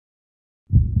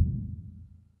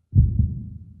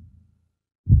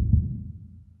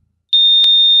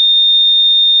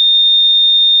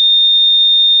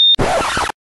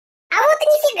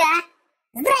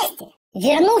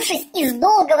Вернувшись из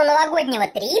долгого новогоднего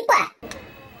трипа,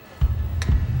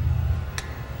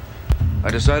 I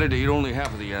decided to eat only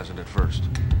half of the acid at first,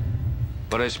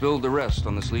 but I spilled the rest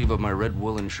on the sleeve of my red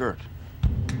woolen shirt.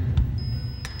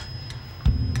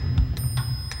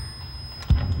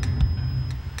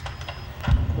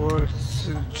 What's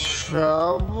the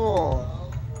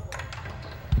trouble?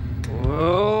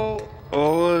 Well,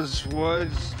 all this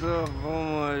white stuff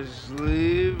on my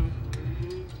sleeve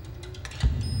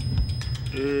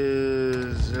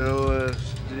is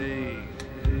LSD.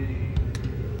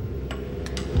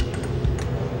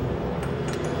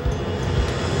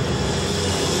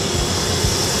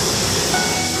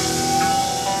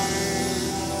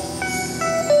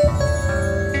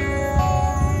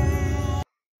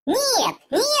 нет,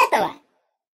 не этого.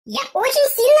 Я очень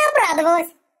сильно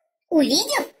обрадовалась,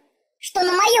 увидев, что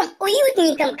на моем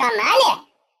уютненьком канале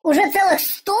уже целых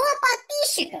 100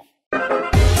 подписчиков.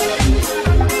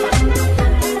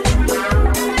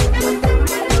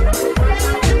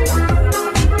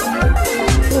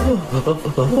 А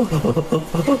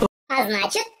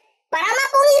значит, пора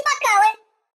наполнить бокалы.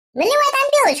 Наливай там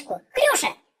белочку, Хрюша.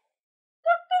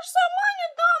 Так ты ж сама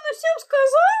недавно всем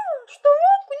сказала, что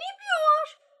водку не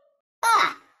пьешь. А,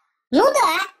 ну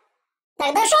да.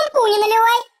 Тогда шампунь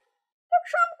наливай. Так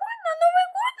шампунь на Новый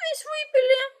год весь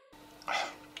выпили.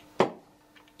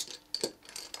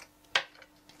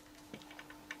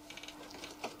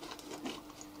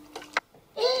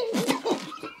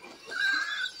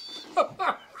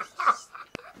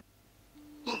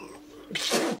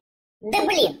 Да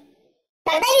блин,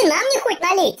 тогда вина мне хоть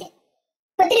налейте.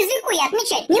 По трезвику я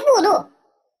отмечать не буду. А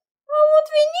вот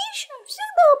винище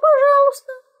всегда,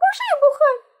 пожалуйста. Пошли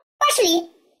бухать.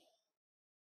 Пошли.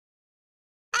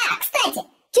 А, кстати,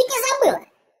 чуть не забыла.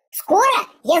 Скоро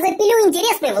я запилю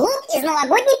интересный влог из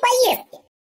новогодней поездки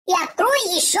и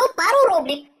открою еще пару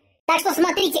рубрик. Так что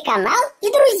смотрите канал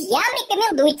и друзьям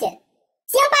рекомендуйте.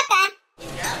 Всем пока!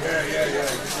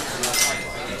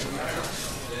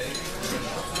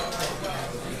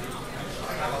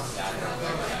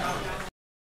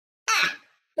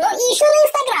 Ну и еще на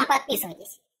Инстаграм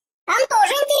подписывайтесь. Там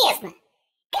тоже интересно.